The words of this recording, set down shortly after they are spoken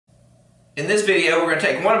In this video, we're going to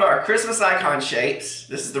take one of our Christmas icon shapes,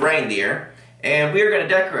 this is the reindeer, and we are going to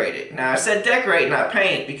decorate it. Now I said decorate, not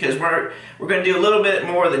paint, because we're going to do a little bit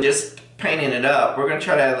more than just painting it up. We're going to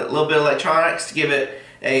try to add a little bit of electronics to give it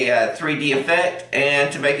a 3D effect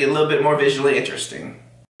and to make it a little bit more visually interesting.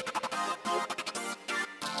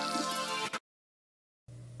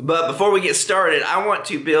 But before we get started, I want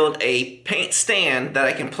to build a paint stand that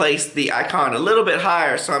I can place the icon a little bit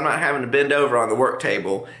higher so I'm not having to bend over on the work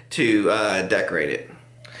table to decorate it.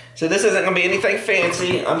 So this isn't going to be anything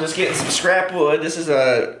fancy. I'm just getting some scrap wood. This is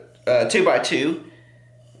a 2x2.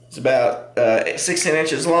 It's about 16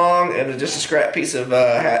 inches long and just a scrap piece of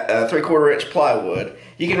 3/4 inch plywood.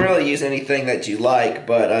 You can really use anything that you like,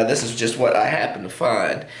 but this is just what I happen to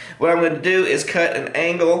find. What I'm going to do is cut an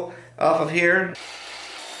angle off of here,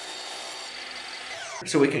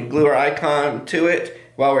 so we can glue our icon to it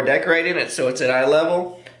while we're decorating it so it's at eye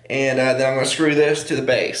level, and then I'm going to screw this to the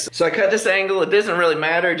base. So I cut this angle. It doesn't really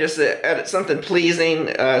matter, just to add something pleasing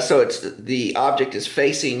so the object is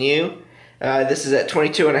facing you. This is at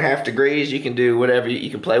 22.5 degrees. You can do whatever, you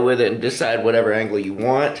can play with it and decide whatever angle you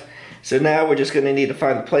want. So now we're just going to need to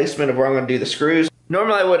find the placement of where I'm going to do the screws.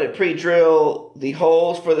 Normally I would pre-drill the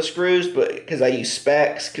holes for the screws, but because I use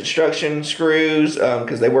Spazz construction screws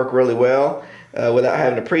because they work really well without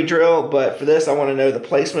having to pre-drill. But for this I want to know the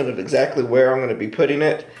placement of exactly where I'm going to be putting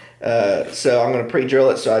it. So I'm going to pre-drill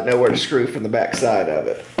it so I know where to screw from the back side of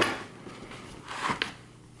it.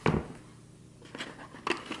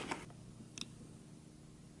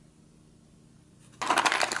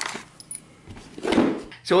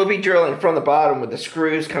 So we'll be drilling from the bottom with the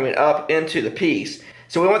screws coming up into the piece.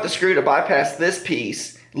 So we want the screw to bypass this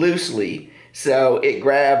piece loosely so it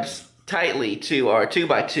grabs tightly to our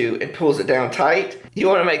 2x2 and pulls it down tight. You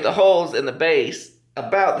want to make the holes in the base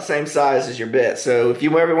about the same size as your bit. So if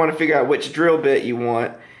you ever want to figure out which drill bit you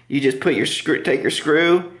want, you just put your take your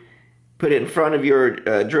screw, put it in front of your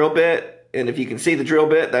drill bit, and if you can see the drill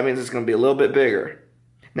bit, that means it's going to be a little bit bigger.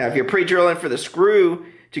 Now if you're pre-drilling for the screw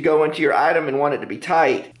to go into your item and want it to be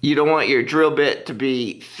tight, you don't want your drill bit to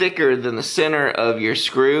be thicker than the center of your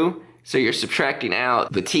screw, so you're subtracting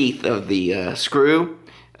out the teeth of the screw.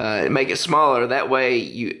 Make it smaller, that way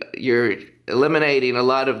you're eliminating a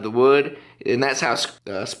lot of the wood, and that's how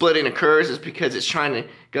splitting occurs, is because it's trying to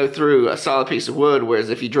go through a solid piece of wood, whereas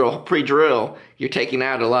if you pre-drill, you're taking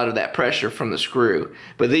out a lot of that pressure from the screw.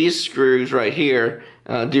 But these screws right here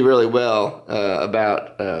do really well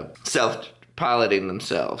about self-piloting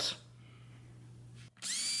themselves.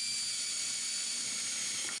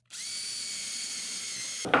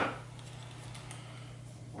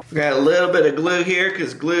 Got a little bit of glue here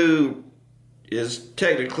because glue is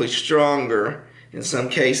technically stronger in some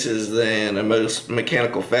cases than most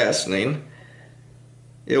mechanical fastening.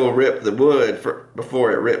 It will rip the wood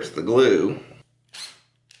before it rips the glue.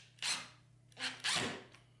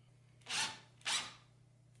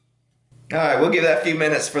 Alright, we'll give that a few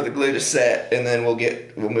minutes for the glue to set, and then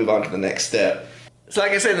we'll move on to the next step. So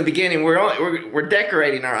like I said in the beginning, we're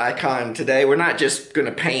decorating our icon today. We're not just going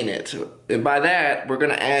to paint it. And by that, we're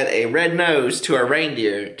going to add a red nose to our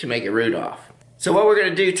reindeer to make it Rudolph. So what we're going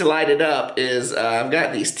to do to light it up is, I've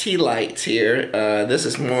got these tea lights here. This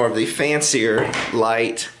is more of the fancier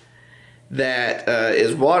light that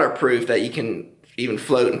is waterproof, that you can even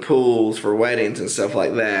float in pools for weddings and stuff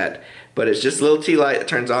like that. But it's just a little tea light that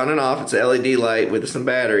turns on and off. It's an LED light with some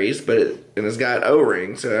batteries, and it's got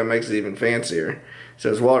O-rings, so that makes it even fancier. So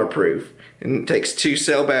it's waterproof, and it takes 2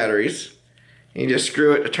 cell batteries. And you just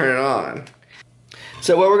screw it to turn it on.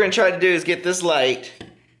 So what we're going to try to do is get this light,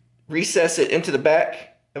 recess it into the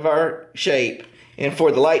back of our shape, and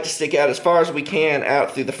for the light to stick out as far as we can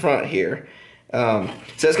out through the front here. So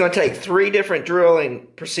it's going to take 3 different drilling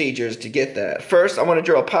procedures to get that. First, I want to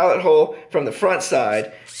drill a pilot hole from the front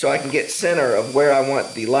side so I can get center of where I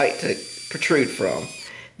want the light to protrude from.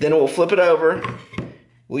 Then we'll flip it over.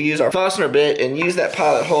 We'll use our Fastener bit and use that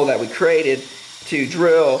pilot hole that we created to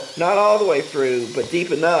drill not all the way through, but deep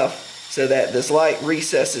enough so that this light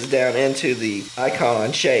recesses down into the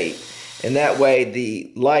icon shape. And that way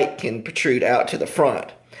the light can protrude out to the front.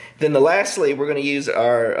 Then lastly, we're going to use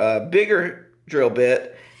our bigger drill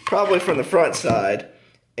bit, probably from the front side,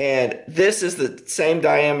 and this is the same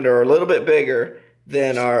diameter or a little bit bigger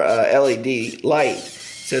than our LED light,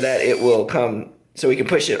 so that it will come, so we can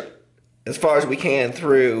push it as far as we can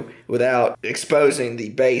through without exposing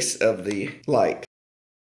the base of the light.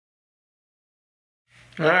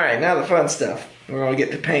 Alright, now the fun stuff. We're going to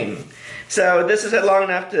get to painting. So this is long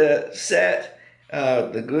enough to set,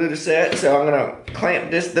 the glue to set, so I'm going to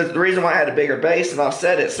clamp this. The reason why I had a bigger base, and I'll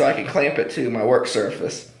set it so I can clamp it to my work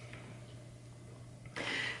surface.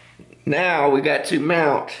 Now we got to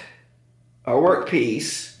mount our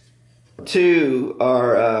workpiece to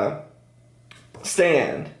our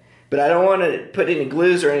stand, but I don't want to put any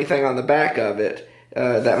glues or anything on the back of it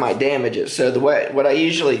that might damage it. So what I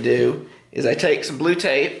usually do is I take some blue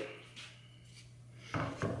tape,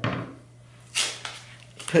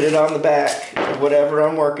 put it on the back of whatever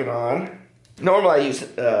I'm working on. Normally I use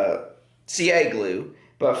CA glue,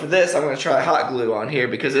 but for this I'm going to try hot glue on here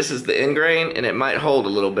because this is the end grain and it might hold a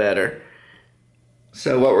little better.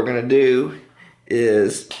 So what we're going to do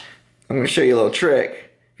is I'm going to show you a little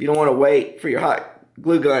trick. If you don't want to wait for your hot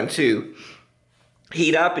glue gun to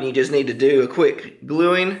heat up and you just need to do a quick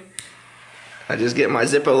gluing, I just get my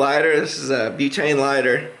Zippo lighter. This is a butane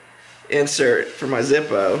lighter insert for my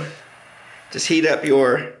Zippo. Just heat up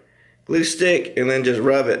your glue stick and then just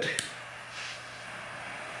rub it.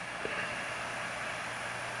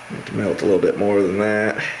 I have to melt a little bit more than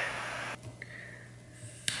that.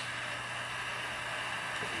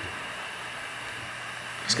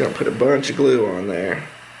 Just gonna put a bunch of glue on there.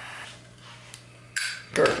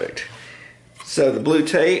 Perfect. So the blue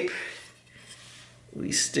tape,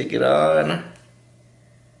 we stick it on.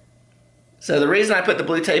 So the reason I put the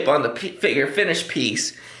blue tape on the finished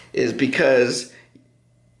piece is because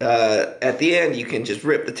at the end you can just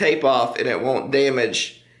rip the tape off and it won't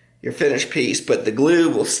damage your finished piece, but the glue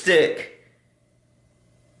will stick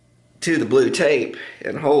to the blue tape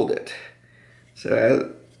and hold it.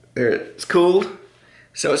 So there, it's cooled,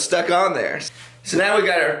 so it's stuck on there. So now we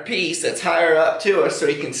got our piece that's higher up to us so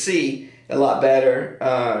you can see a lot better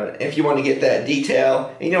if you want to get that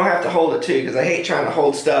detail. And you don't have to hold it too, because I hate trying to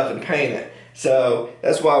hold stuff and paint it. So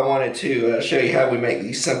that's why I wanted to show you how we make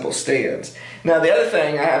these simple stands. Now the other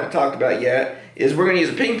thing I haven't talked about yet is we're going to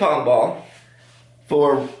use a ping pong ball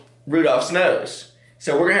for Rudolph's nose.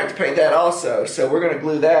 So we're going to have to paint that also. So we're going to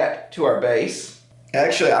glue that to our base.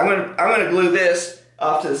 Actually, I'm going to glue this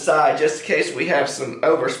off to the side just in case we have some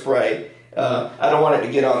overspray. I don't want it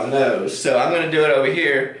to get on the nose. So I'm going to do it over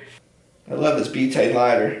here. I love this butane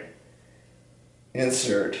lighter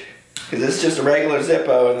insert, because it's just a regular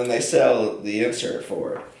Zippo and then they sell the insert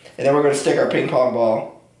for it. And then we're going to stick our ping pong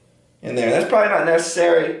ball in there. That's probably not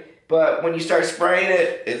necessary, but when you start spraying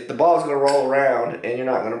it, the ball's going to roll around and you're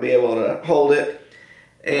not going to be able to hold it.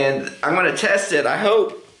 And I'm going to test it. I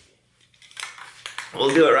hope,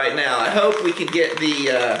 we'll do it right now. I hope we can get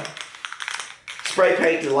the spray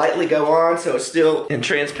paint to lightly go on so it's still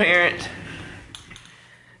transparent,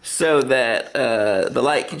 so that the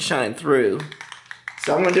light can shine through.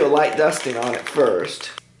 So I'm going to do a light dusting on it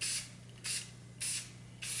first.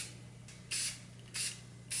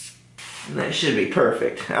 And that should be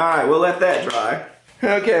perfect. Alright, we'll let that dry.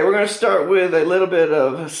 Okay, we're going to start with a little bit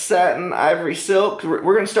of satin ivory silk. We're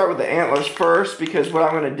going to start with the antlers first, because what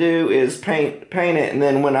I'm going to do is paint it, and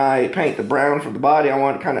then when I paint the brown for the body, I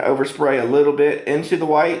want to kind of overspray a little bit into the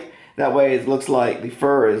white. That way it looks like the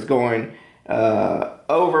fur is going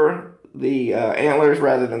over the antlers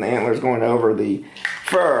rather than the antlers going over the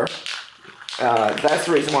fur. That's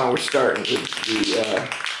the reason why we're starting with the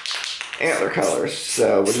antler colors.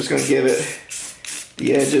 So we're just going to give it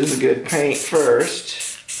the edges a good paint first.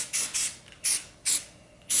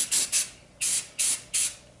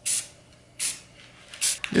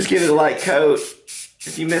 Just give it a light coat.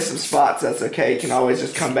 If you miss some spots, that's okay. You can always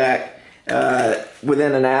just come back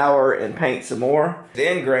within an hour and paint some more. The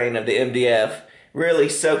end grain of the MDF really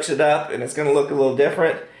soaks it up and it's going to look a little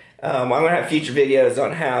different. I'm going to have future videos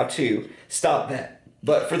on how to stop that.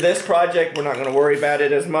 But for this project, we're not going to worry about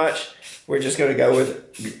it as much. We're just going to go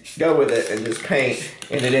with it and just paint,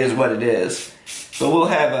 and it is what it is. But we'll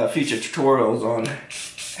have future tutorials on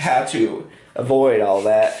how to avoid all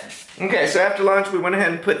that. Okay, so after lunch we went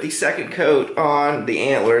ahead and put the second coat on the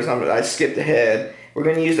antlers. I skipped ahead. We're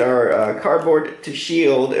going to use our cardboard to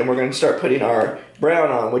shield, and we're going to start putting our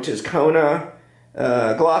brown on, which is Kona,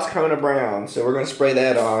 gloss Kona brown. So we're going to spray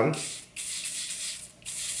that on.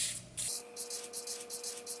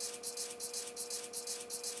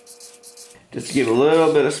 Just to give a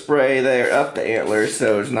little bit of spray there up the antlers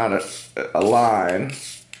so it's not a line.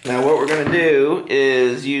 Now what we're going to do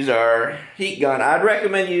is use our heat gun. I'd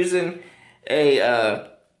recommend using a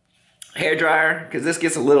hair dryer, because this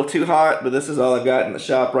gets a little too hot, but this is all I've got in the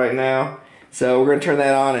shop right now. So we're going to turn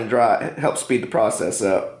that on and dry, help speed the process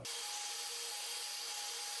up.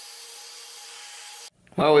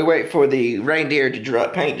 While we wait for the reindeer to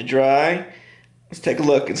paint to dry, let's take a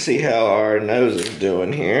look and see how our nose is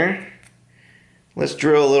doing here. Let's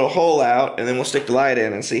drill a little hole out, and then we'll stick the light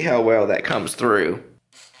in and see how well that comes through.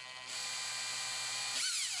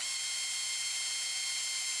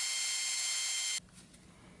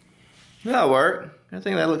 That'll work. I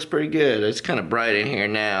think that looks pretty good. It's kind of bright in here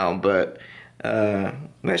now, but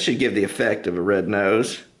that should give the effect of a red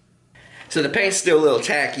nose. So the paint's still a little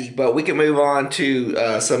tacky, but we can move on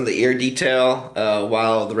to some of the ear detail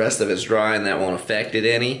while the rest of it's drying. That won't affect it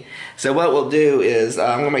any. So what we'll do is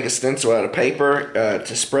I'm going to make a stencil out of paper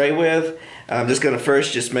to spray with. I'm just going to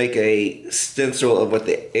first just make a stencil of what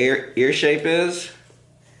the ear shape is,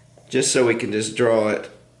 just so we can just draw it,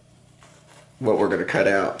 what we're going to cut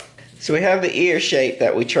out. So we have the ear shape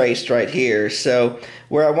that we traced right here. So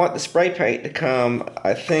where I want the spray paint to come,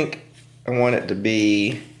 I think I want it to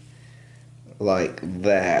be like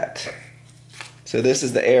that. So this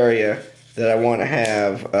is the area that I want to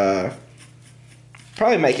have,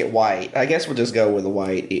 probably make it white. I guess we'll just go with the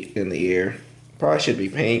white in the ear. Probably should be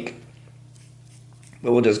pink,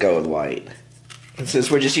 but we'll just go with white. And since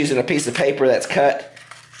we're just using a piece of paper that's cut,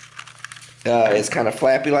 it's kind of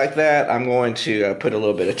flappy like that, I'm going to put a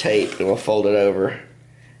little bit of tape and we'll fold it over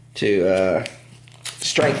to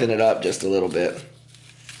strengthen it up just a little bit.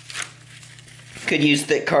 Could use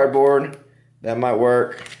thick cardboard, that might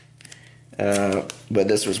work, but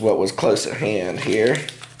this was what was close at hand here.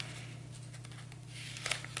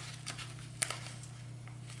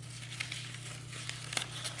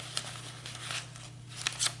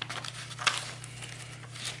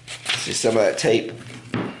 See, some of that tape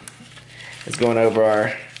is going over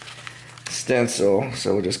our stencil,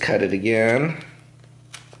 so we'll just cut it again.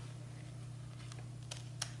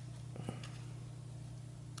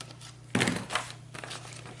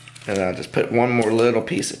 And I'll just put one more little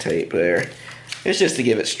piece of tape there. It's just to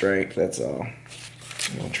give it strength, that's all.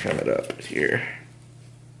 We'll trim it up here.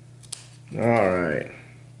 Alright.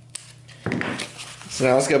 So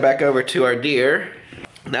now let's go back over to our deer.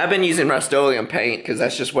 Now I've been using Rust-Oleum paint because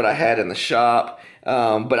that's just what I had in the shop.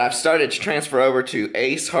 But I've started to transfer over to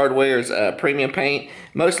Ace Hardware's premium paint,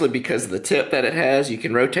 mostly because of the tip that it has. You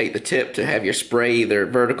can rotate the tip to have your spray either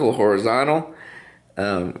vertical or horizontal,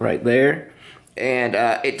 right there. And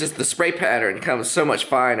it just, the spray pattern comes so much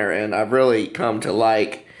finer, and I've really come to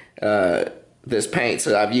like this paint,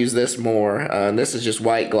 so I've used this more. This is just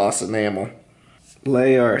white gloss enamel.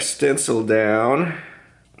 Lay our stencil down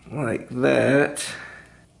like that.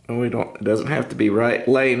 We don't, it doesn't have to be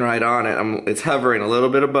laying right on it. It's hovering a little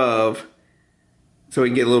bit above, so we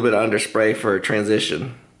can get a little bit of underspray for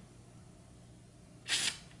transition.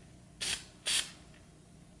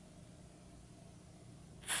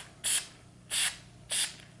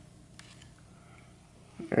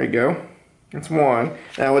 There you go. That's one.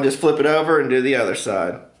 Now we'll just flip it over and do the other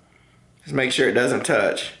side. Just make sure it doesn't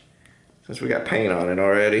touch, since we got paint on it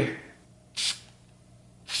already.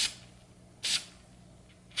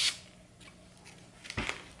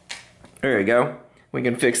 There you go. We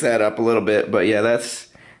can fix that up a little bit, but yeah,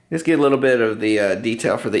 just get a little bit of the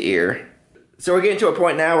detail for the ear. So we're getting to a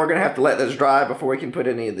point now we're gonna have to let this dry before we can put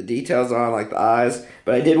any of the details on, like the eyes.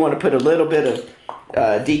 But I did want to put a little bit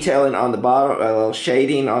of detailing on the bottom, a little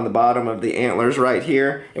shading on the bottom of the antlers right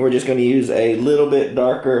here, and we're just going to use a little bit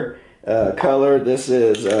darker color. This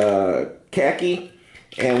is khaki,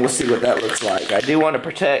 and we'll see what that looks like. I do want to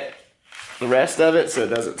protect the rest of it so it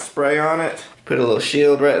doesn't spray on it. Put a little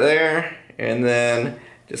shield right there, and then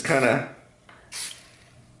just kind of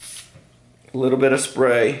a little bit of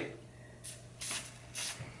spray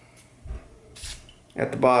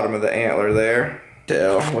at the bottom of the antler there.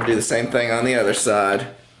 We'll do the same thing on the other side.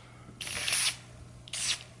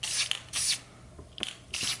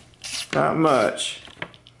 Not much,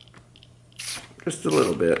 just a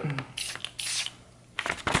little bit.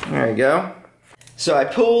 There you go. So I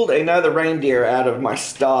pulled another reindeer out of my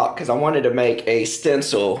stock because I wanted to make a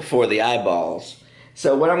stencil for the eyeballs.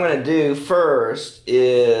 So what I'm going to do first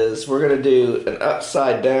is we're going to do an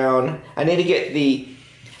upside down. I need to get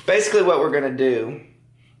basically what we're going to do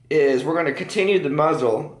is we're going to continue the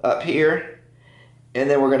muzzle up here, and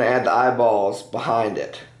then we're going to add the eyeballs behind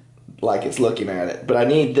it like it's looking at it. But I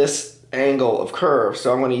need this angle of curve,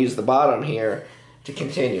 so I'm going to use the bottom here to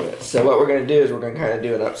continue it. So what we're going to do is we're going to kind of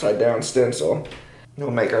do an upside down stencil.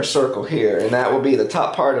 We'll make our circle here, and that will be the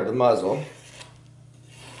top part of the muzzle.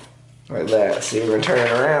 Like that. See, we're going to turn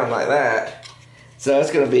it around like that. So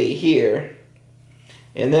that's going to be here.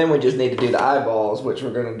 And then we just need to do the eyeballs, which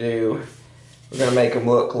we're going to do. We're going to make them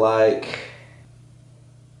look like,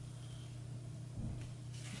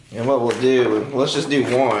 and what we'll do, let's just do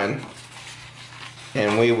one,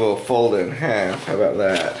 and we will fold it in half. How about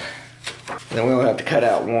that? And then we'll have to cut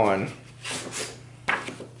out one.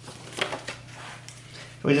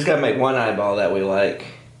 We just got to make one eyeball that we like.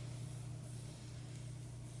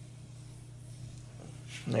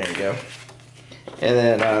 There you go. And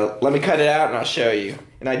then let me cut it out and I'll show you.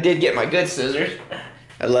 And I did get my good scissors.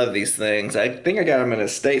 I love these things. I think I got them at an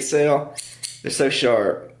estate sale. They're so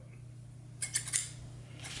sharp.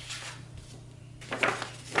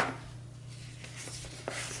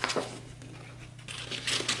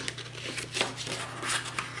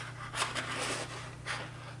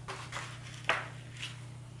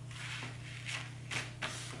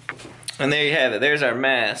 And there you have it. There's our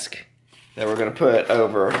mask that we're going to put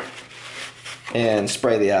over and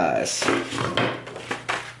spray the eyes.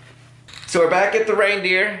 So we're back at the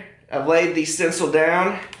reindeer. I've laid the stencil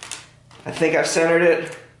down. I think I've centered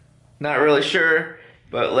it. Not really sure,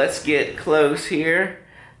 but let's get close here.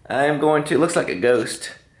 I am going to, looks like a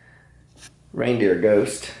ghost. Reindeer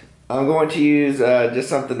ghost. I'm going to use just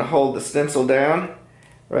something to hold the stencil down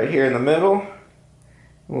right here in the middle.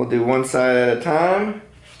 We'll do one side at a time.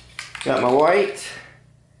 Got my white.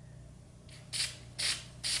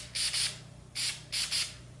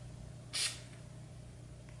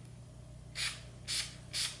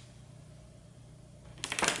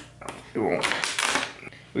 It won't.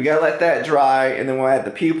 We gotta let that dry, and then we'll add the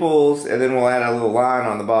pupils, and then we'll add a little line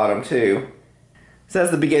on the bottom too. So that's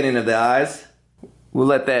the beginning of the eyes. We'll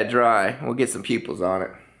let that dry. We'll get some pupils on it.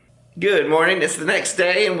 Good morning. It's the next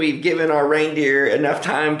day, and we've given our reindeer enough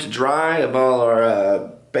time to dry of all our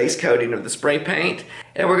base coating of the spray paint,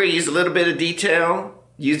 and we're going to use a little bit of detail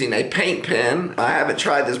using a paint pen. I haven't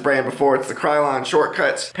tried this brand before. It's the Krylon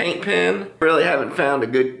Shortcuts paint pen. Really haven't found a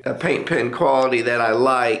good paint pen quality that I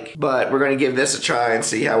like, but we're going to give this a try and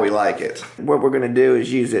see how we like it. What we're going to do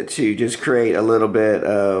is use it to just create a little bit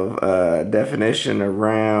of definition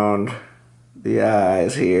around the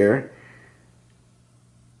eyes here,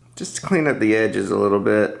 just to clean up the edges a little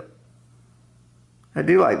bit. I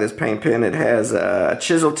do like this paint pen. It has a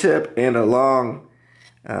chisel tip and a long,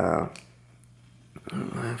 I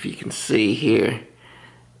don't know if you can see here.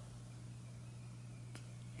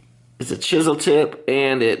 It's a chisel tip,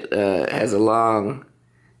 and it has a long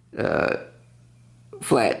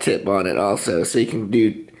flat tip on it also, so you can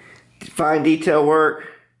do fine detail work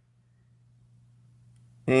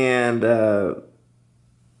and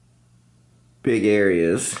big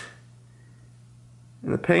areas.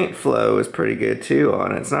 And the paint flow is pretty good too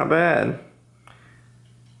on it. It's not bad.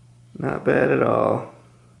 Not bad at all.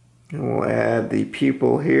 And we'll add the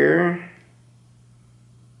pupil here.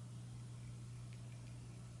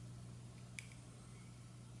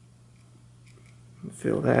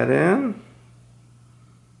 Fill that in.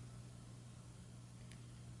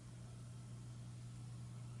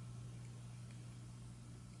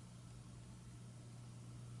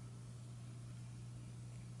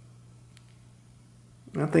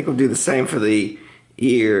 I think we'll do the same for the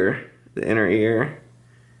ear, the inner ear.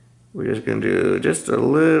 We're just going to do just a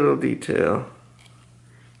little detail,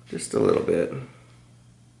 just a little bit.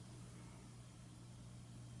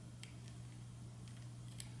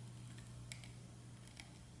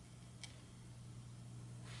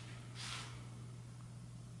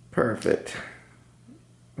 Perfect.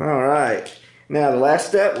 All right. Now the last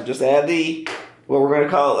step, we'll just add what we're going to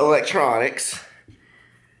call electronics.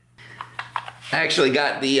 I actually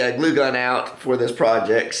got the glue gun out for this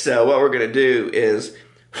project, so what we're going to do is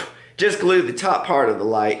just glue the top part of the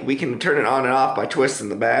light. We can turn it on and off by twisting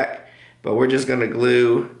the back, but we're just going to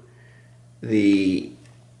glue the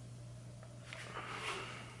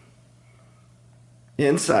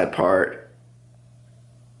inside part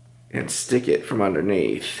and stick it from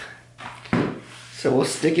underneath. So we'll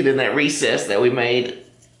stick it in that recess that we made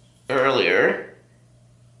earlier.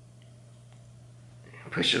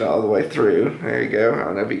 Push it all the way through. There you go. I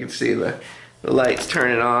don't know if you can see the lights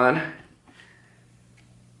turning on.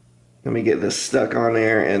 Let me get this stuck on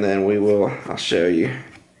there, and then I'll show you.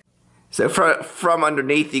 So from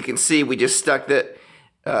underneath, you can see we just stuck the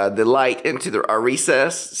light into our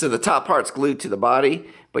recess. So the top part's glued to the body,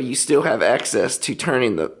 but you still have access to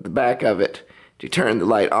turning the back of it to turn the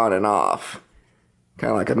light on and off.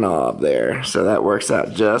 Kind of like a knob there. So that works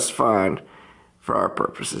out just fine for our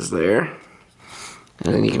purposes there.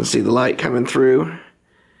 And then you can see the light coming through.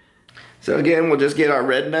 So again, we'll just get our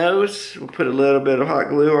red nose. We'll put a little bit of hot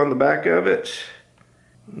glue on the back of it.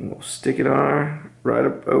 And we'll stick it on right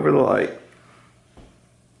up over the light.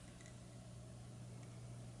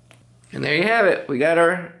 And there you have it. We got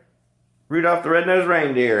our Rudolph the Red-Nosed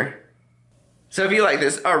Reindeer. So if you like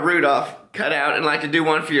this, our Rudolph cutout, and like to do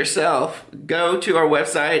one for yourself, go to our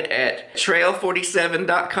website at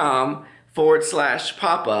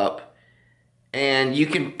trail47.com/pop-up. And you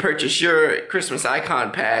can purchase your Christmas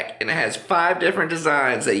icon pack, and it has 5 different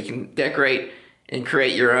designs that you can decorate and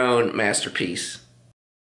create your own masterpiece.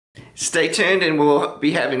 Stay tuned, and we'll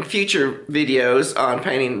be having future videos on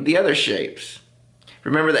painting the other shapes.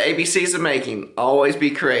 Remember the ABCs of making. Always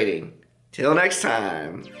be creating. Till next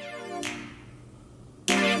time.